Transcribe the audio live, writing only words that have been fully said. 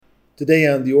Today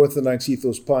on the Orthodox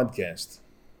Ethos podcast.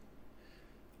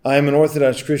 I am an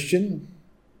Orthodox Christian.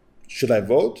 Should I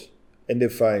vote? And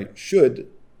if I should,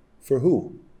 for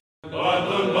who?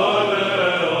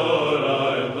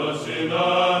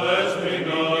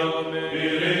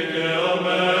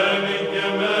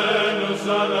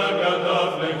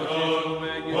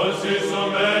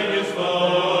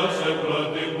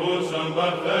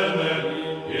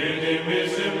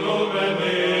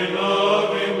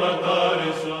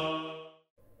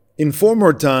 In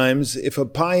former times, if a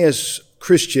pious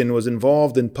Christian was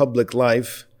involved in public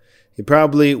life, he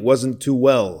probably wasn't too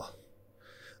well.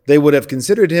 They would have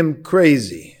considered him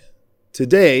crazy.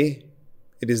 Today,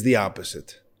 it is the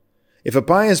opposite. If a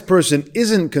pious person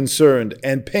isn't concerned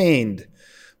and pained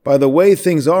by the way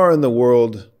things are in the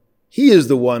world, he is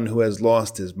the one who has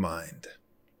lost his mind.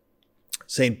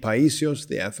 St. Paisios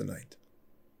the Athonite.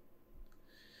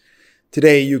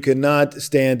 Today, you cannot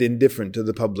stand indifferent to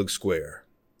the public square.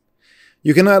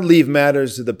 You cannot leave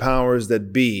matters to the powers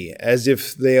that be as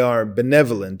if they are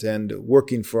benevolent and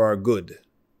working for our good.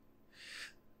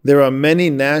 There are many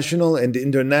national and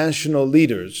international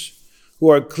leaders who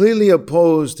are clearly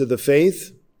opposed to the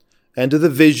faith and to the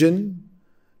vision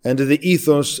and to the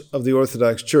ethos of the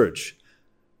Orthodox Church,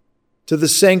 to the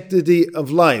sanctity of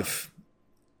life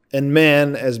and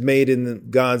man as made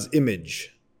in God's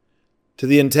image, to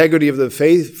the integrity of the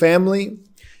faith family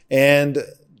and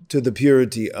to the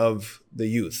purity of the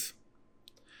youth.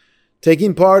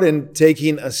 Taking part and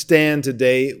taking a stand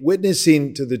today,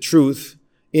 witnessing to the truth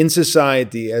in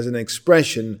society as an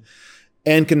expression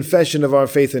and confession of our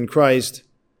faith in Christ,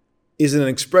 is an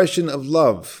expression of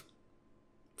love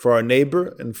for our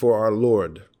neighbor and for our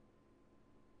Lord.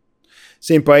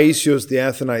 St. Paisios the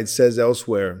Athonite says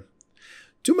elsewhere,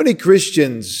 "Too many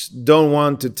Christians don't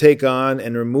want to take on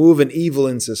and remove an evil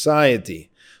in society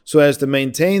so as to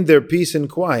maintain their peace and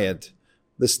quiet,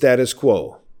 the status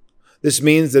quo. This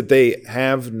means that they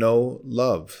have no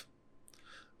love.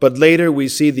 But later we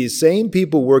see these same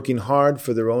people working hard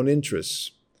for their own interests.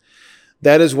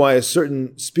 That is why a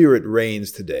certain spirit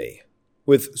reigns today.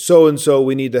 With so-and-so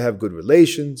we need to have good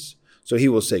relations, so he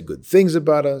will say good things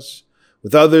about us.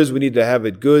 With others we need to have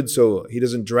it good so he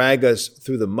doesn't drag us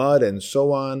through the mud, and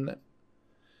so on.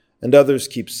 And others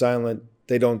keep silent,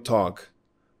 they don't talk,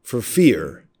 for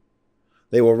fear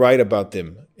they will write about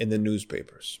them in the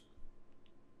newspapers."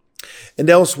 And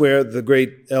elsewhere, the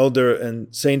great elder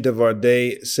and saint of our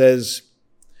day says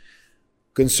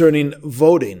concerning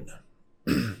voting,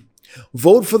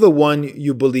 "Vote for the one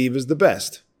you believe is the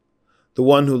best, the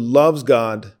one who loves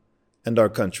God and our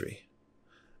country."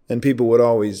 And people would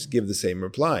always give the same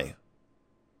reply.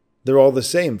 "They're all the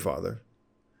same, Father."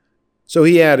 So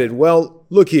he added, "Well,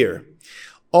 look here.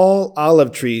 All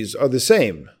olive trees are the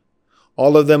same.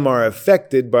 All of them are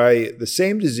affected by the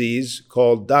same disease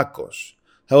called Athos.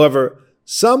 However,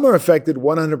 some are affected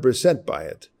 100% by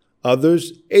it,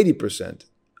 others 80%,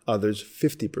 others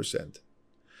 50%.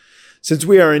 Since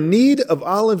we are in need of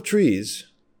olive trees,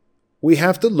 we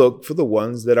have to look for the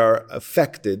ones that are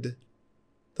affected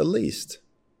the least.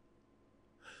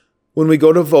 When we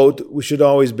go to vote, we should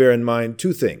always bear in mind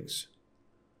two things: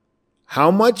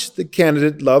 how much the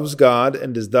candidate loves God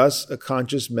and is thus a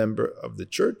conscious member of the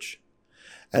church,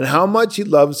 and how much he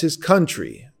loves his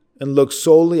country and looks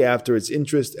solely after its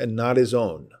interest and not his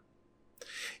own.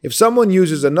 If someone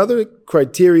uses another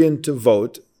criterion to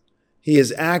vote, he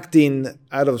is acting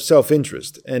out of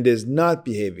self-interest and is not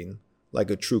behaving like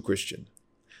a true Christian.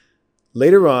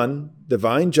 Later on,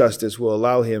 divine justice will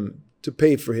allow him to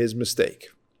pay for his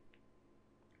mistake."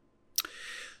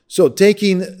 So,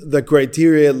 taking the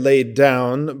criteria laid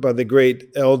down by the great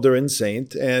elder and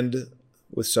saint, and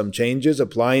with some changes,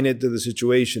 applying it to the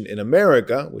situation in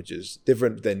America, which is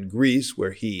different than Greece,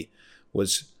 where he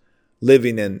was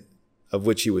living and of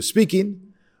which he was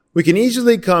speaking, we can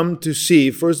easily come to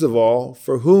see, first of all,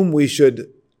 for whom we should,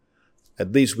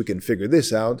 at least we can figure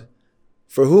this out,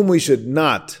 for whom we should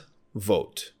not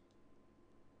vote.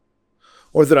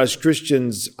 Orthodox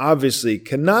Christians obviously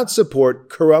cannot support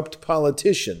corrupt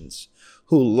politicians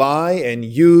who lie and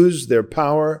use their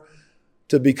power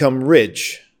to become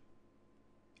rich.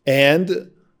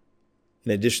 And,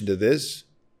 in addition to this,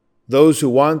 those who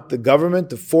want the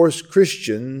government to force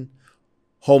Christian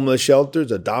homeless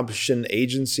shelters, adoption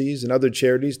agencies, and other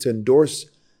charities to endorse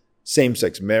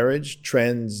same-sex marriage,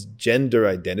 transgender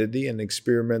identity, and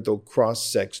experimental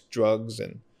cross-sex drugs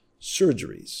and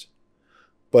surgeries.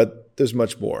 But there's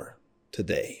much more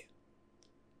today.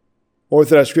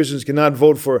 Orthodox Christians cannot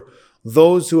vote for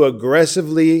those who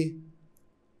aggressively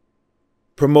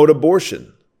promote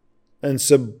abortion and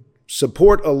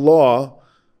support a law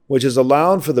which has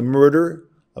allowed for the murder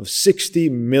of 60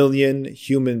 million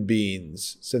human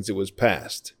beings since it was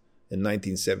passed in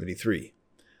 1973,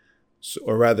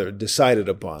 or rather decided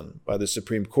upon by the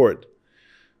Supreme Court.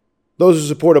 Those who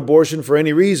support abortion for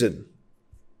any reason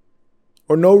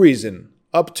or no reason,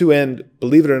 up to and,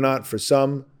 believe it or not, for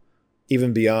some,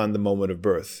 even beyond the moment of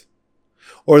birth.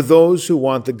 Or those who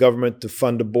want the government to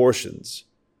fund abortions,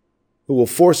 who will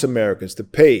force Americans to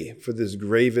pay for this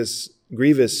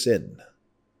grievous sin.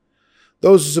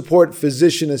 Those who support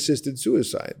physician-assisted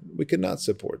suicide, we cannot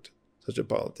support such a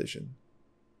politician.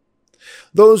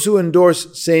 Those who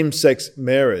endorse same-sex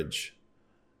marriage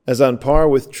as on par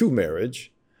with true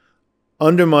marriage,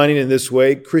 undermining in this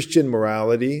way Christian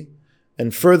morality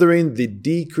and furthering the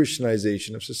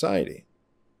de-Christianization of society.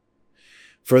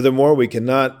 Furthermore, we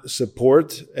cannot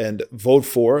support and vote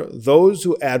for those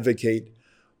who advocate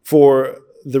for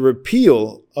the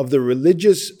repeal of the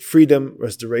Religious Freedom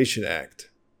Restoration Act,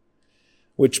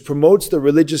 which promotes the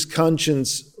religious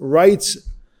conscience rights,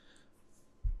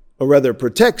 or rather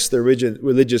protects the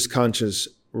religious conscience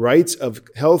rights of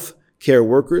health care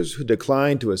workers who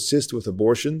decline to assist with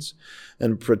abortions,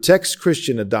 and protects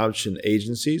Christian adoption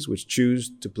agencies which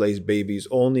choose to place babies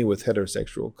only with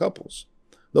heterosexual couples.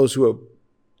 Those who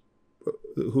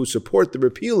support the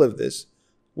repeal of this,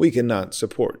 we cannot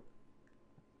support.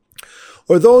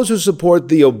 Or those who support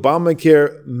the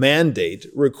Obamacare mandate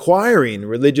requiring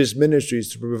religious ministries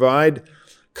to provide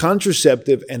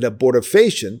contraceptive and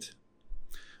abortifacient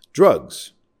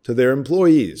drugs to their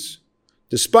employees,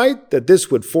 despite that this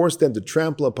would force them to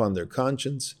trample upon their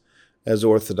conscience as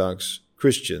Orthodox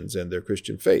Christians and their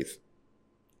Christian faith.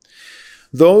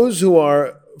 Those who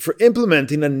are for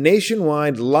implementing a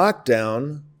nationwide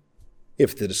lockdown,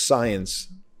 if the science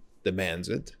demands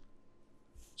it,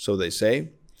 so they say,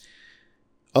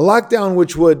 a lockdown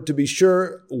which would, to be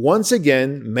sure, once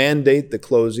again mandate the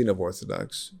closing of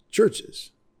Orthodox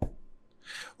churches.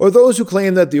 Or those who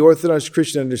claim that the Orthodox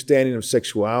Christian understanding of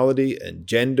sexuality and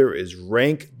gender is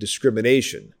rank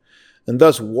discrimination, and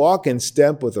thus walk in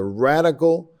step with a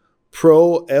radical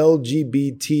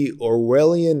pro-LGBT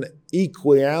Orwellian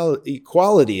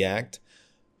Equality Act,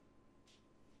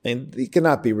 and they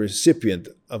cannot be recipient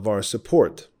of our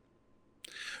support.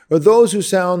 Or those who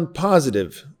sound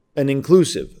positive and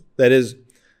inclusive, that is,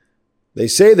 they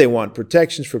say they want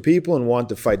protections for people and want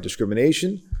to fight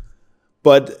discrimination,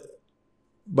 but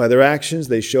by their actions,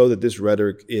 they show that this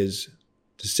rhetoric is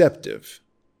deceptive.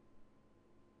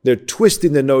 They're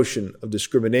twisting the notion of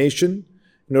discrimination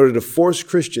in order to force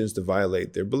Christians to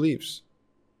violate their beliefs.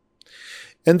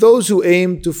 And those who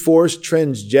aim to force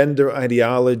transgender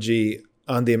ideology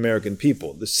on the American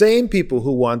people, the same people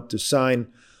who want to sign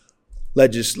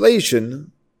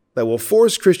legislation that will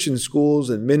force Christian schools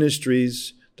and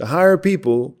ministries to hire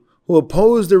people who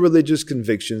oppose their religious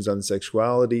convictions on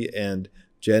sexuality and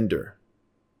gender.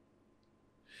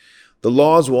 The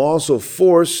laws will also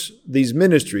force these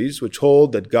ministries, which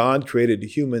hold that God created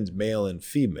humans male and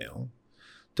female,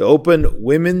 to open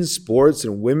women's sports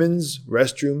and women's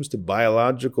restrooms to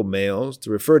biological males, to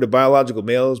refer to biological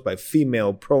males by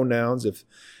female pronouns if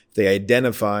they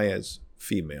identify as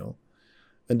female,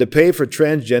 and to pay for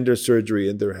transgender surgery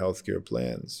in their healthcare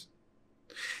plans.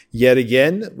 Yet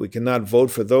again, we cannot vote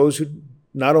for those who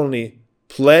not only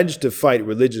pledge to fight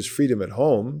religious freedom at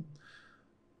home,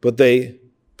 but they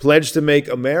pledge to make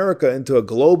America into a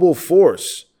global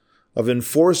force of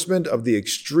enforcement of the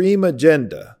extreme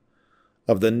agenda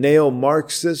of the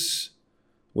neo-Marxists,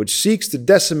 which seeks to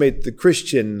decimate the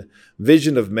Christian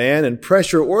vision of man and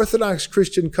pressure Orthodox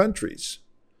Christian countries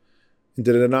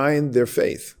into denying their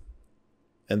faith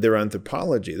and their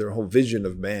anthropology, their whole vision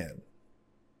of man.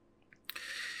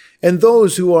 And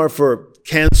those who are for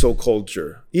cancel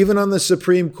culture, even on the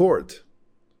Supreme Court,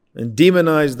 and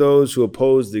demonize those who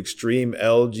oppose the extreme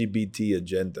LGBT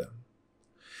agenda.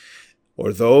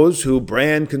 Or those who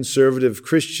brand conservative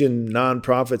Christian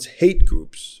nonprofits hate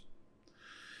groups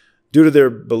due to their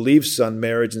beliefs on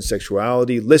marriage and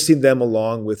sexuality, listing them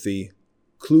along with the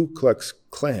Ku Klux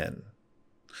Klan.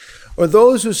 Or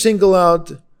those who single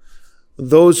out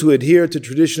those who adhere to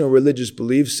traditional religious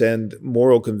beliefs and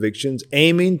moral convictions,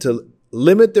 aiming to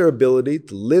limit their ability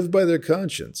to live by their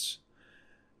conscience,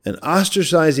 and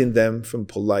ostracizing them from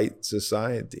polite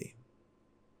society.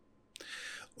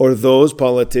 Or those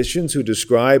politicians who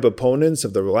describe opponents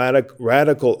of the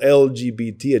radical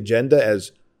LGBT agenda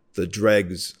as the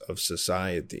dregs of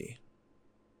society.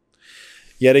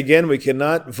 Yet again, we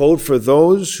cannot vote for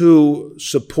those who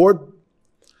support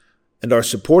and are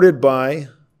supported by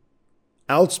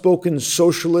outspoken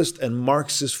socialist and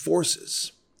Marxist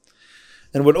forces,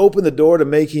 and would open the door to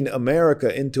making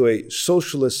America into a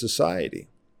socialist society.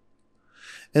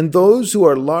 and those who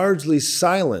are largely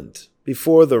silent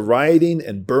before the rioting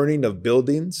and burning of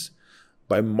buildings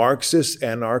by Marxist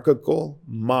anarchical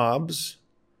mobs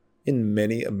in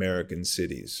many American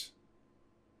cities.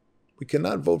 We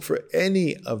cannot vote for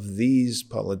any of these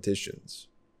politicians.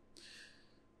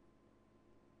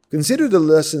 Consider the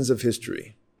lessons of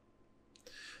history.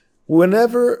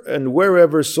 Whenever and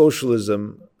wherever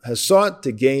socialism has sought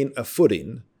to gain a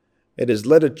footing, it has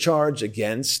led a charge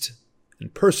against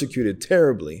and persecuted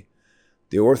terribly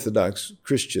the Orthodox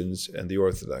Christians and the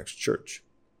Orthodox Church.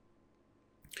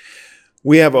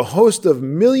 We have a host of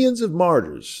millions of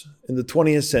martyrs in the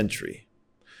 20th century,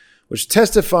 which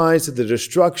testifies to the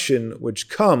destruction which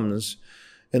comes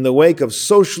in the wake of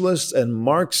socialists and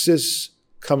Marxists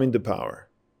coming to power.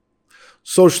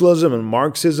 Socialism and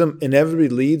Marxism inevitably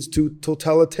leads to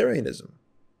totalitarianism,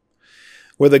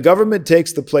 where the government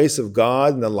takes the place of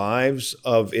God in the lives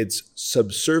of its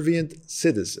subservient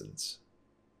citizens.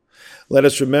 Let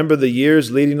us remember the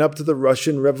years leading up to the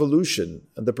Russian Revolution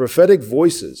and the prophetic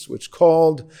voices which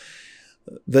called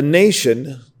the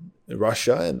nation,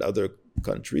 Russia and other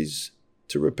countries,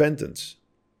 to repentance.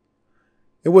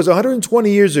 It was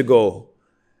 120 years ago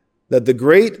that the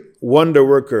great wonder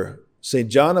worker, St.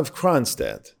 John of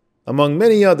Kronstadt, among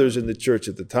many others in the church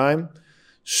at the time,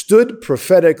 stood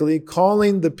prophetically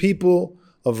calling the people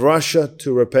of Russia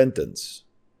to repentance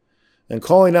and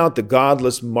calling out the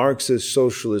godless Marxist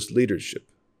socialist leadership.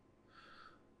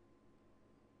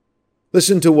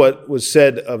 Listen to what was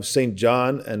said of St.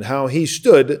 John and how he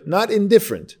stood, not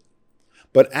indifferent,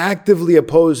 but actively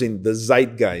opposing the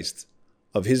zeitgeist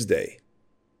of his day.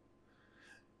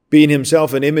 Being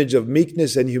himself an image of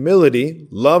meekness and humility,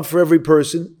 love for every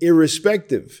person,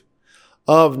 irrespective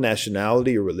of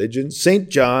nationality or religion, St.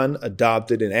 John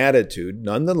adopted an attitude,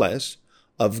 nonetheless,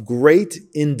 of great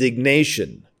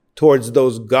indignation towards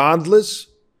those godless,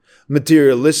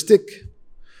 materialistic,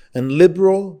 and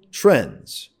liberal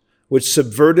trends which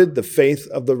subverted the faith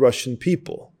of the Russian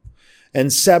people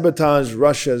and sabotaged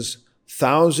Russia's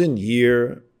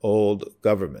 1,000-year-old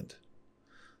government.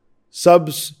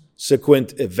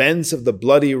 Subsequent events of the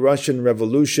bloody Russian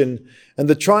Revolution and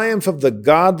the triumph of the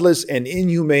godless and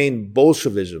inhumane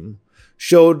Bolshevism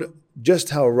showed just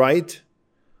how right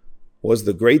was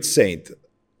the great saint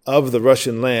of the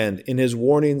Russian land in his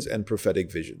warnings and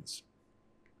prophetic visions.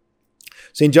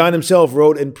 St. John himself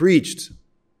wrote and preached,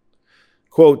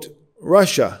 quote,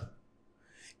 "Russia,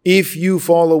 if you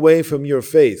fall away from your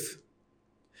faith,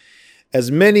 as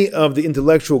many of the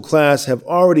intellectual class have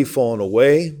already fallen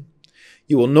away,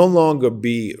 you will no longer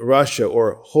be Russia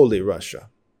or Holy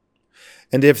Russia.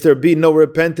 And if there be no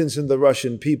repentance in the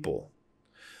Russian people,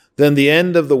 then the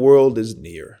end of the world is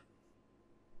near.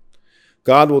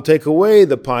 God will take away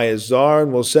the pious czar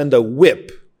and will send a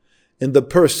whip in the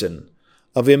person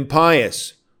of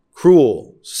impious,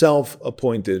 cruel,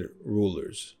 self-appointed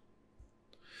rulers,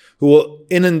 who will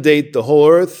inundate the whole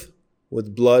earth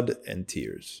with blood and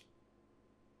tears."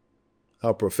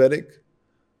 How prophetic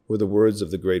were the words of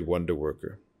the great wonder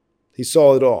worker. He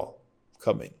saw it all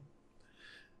coming.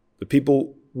 The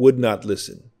people would not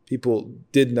listen. People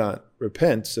did not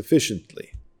repent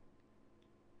sufficiently.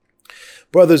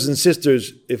 Brothers and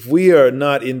sisters, if we are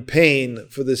not in pain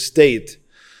for the state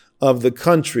of the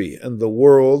country and the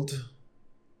world,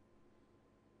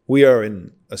 we are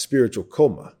in a spiritual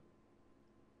coma.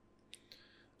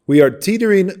 We are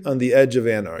teetering on the edge of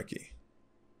anarchy,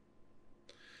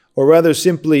 or rather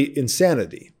simply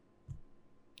insanity.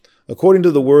 According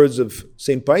to the words of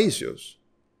St. Paisios,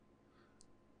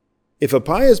 if a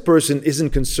pious person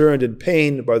isn't concerned and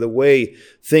pained by the way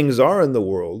things are in the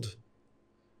world,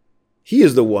 he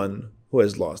is the one who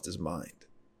has lost his mind.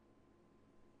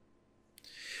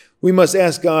 We must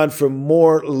ask God for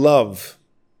more love,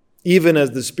 even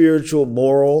as the spiritual,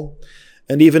 moral,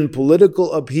 and even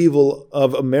political upheaval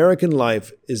of American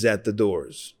life is at the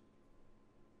doors.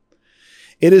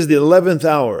 It is the 11th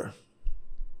hour.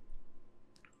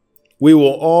 We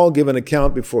will all give an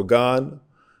account before God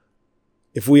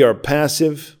if we are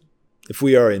passive, if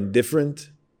we are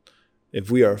indifferent, if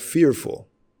we are fearful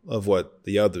of what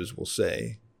the others will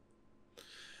say.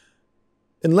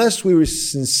 Unless we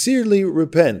sincerely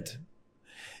repent,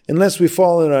 unless we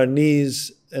fall on our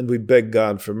knees and we beg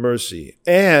God for mercy,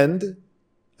 and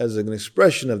as an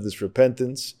expression of this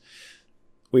repentance,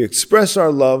 we express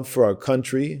our love for our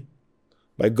country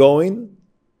by going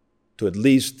to at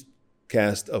least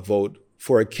cast a vote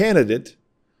for a candidate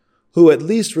who at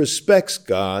least respects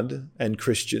God and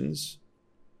Christians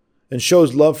and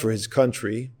shows love for his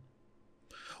country,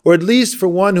 or at least for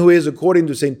one who is, according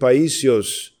to St.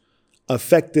 Paisios,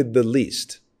 affected the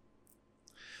least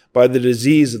by the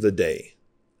disease of the day,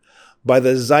 by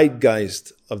the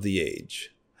zeitgeist of the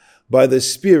age, by the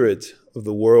spirit of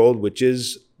the world, which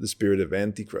is the spirit of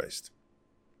Antichrist.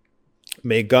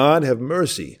 May God have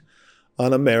mercy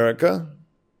on America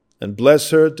and bless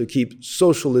her to keep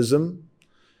socialism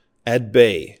at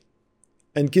bay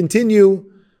and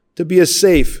continue to be a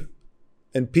safe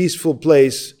and peaceful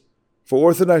place for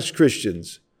Orthodox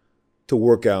Christians to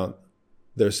work out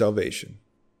their salvation.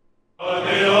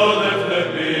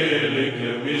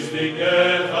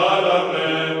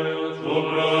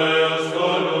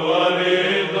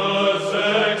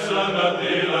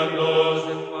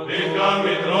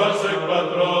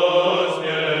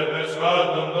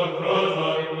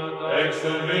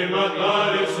 Extubri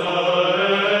matari sa